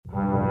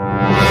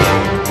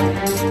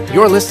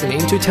You're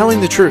listening to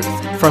Telling the Truth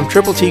from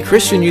Triple T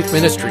Christian Youth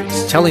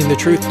Ministries, telling the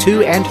truth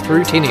to and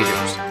through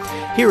teenagers.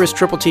 Here is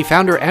Triple T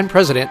founder and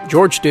president,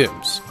 George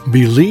Dooms.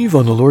 Believe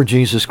on the Lord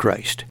Jesus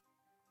Christ,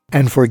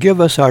 and forgive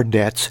us our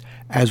debts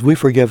as we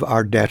forgive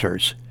our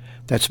debtors.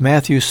 That's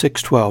Matthew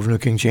 6:12, New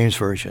King James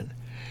Version.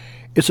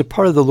 It's a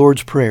part of the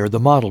Lord's Prayer, the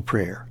model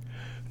prayer.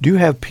 Do you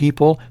have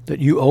people that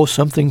you owe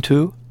something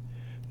to?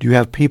 Do you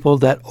have people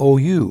that owe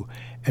you,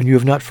 and you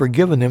have not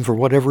forgiven them for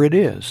whatever it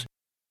is?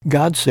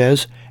 God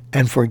says,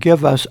 and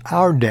forgive us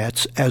our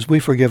debts as we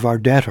forgive our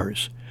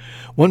debtors.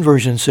 One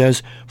version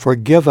says,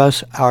 forgive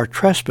us our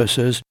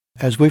trespasses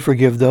as we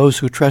forgive those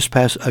who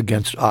trespass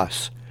against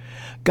us.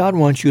 God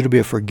wants you to be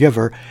a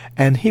forgiver,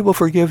 and He will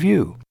forgive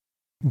you.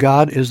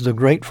 God is the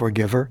great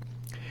forgiver.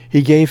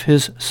 He gave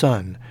His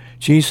Son,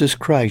 Jesus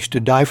Christ, to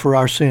die for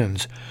our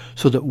sins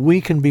so that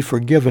we can be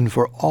forgiven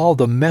for all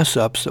the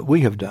mess-ups that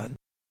we have done.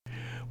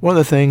 One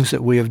of the things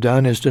that we have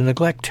done is to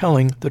neglect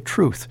telling the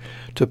truth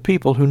to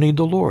people who need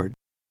the Lord.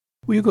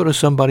 Will you go to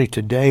somebody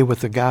today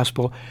with the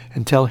gospel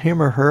and tell him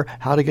or her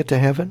how to get to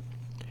heaven?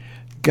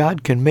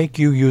 God can make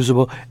you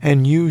usable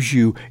and use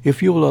you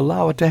if you will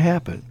allow it to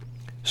happen.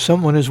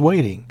 Someone is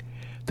waiting.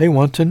 They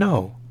want to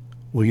know.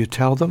 Will you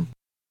tell them?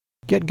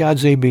 Get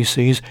God's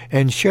ABCs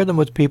and share them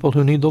with people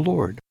who need the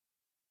Lord.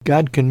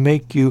 God can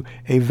make you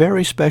a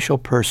very special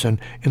person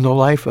in the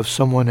life of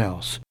someone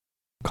else.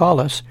 Call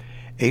us,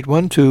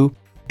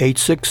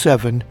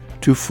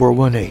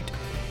 812-867-2418.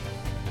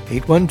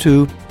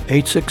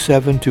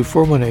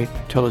 812-867-2418.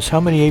 Tell us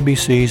how many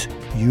ABCs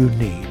you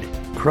need.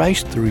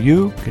 Christ through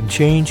you can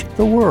change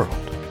the world.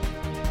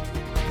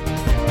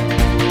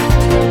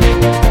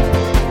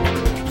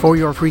 For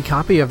your free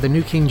copy of the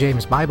New King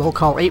James Bible,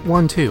 call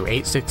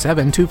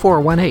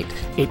 812-867-2418,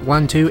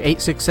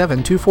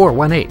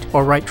 812-867-2418,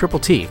 or write Triple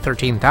T,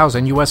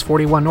 13,000 U.S.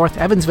 41 North,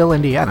 Evansville,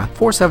 Indiana,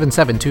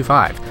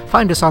 47725.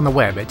 Find us on the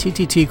web at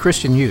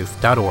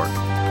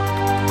tttchristianyouth.org.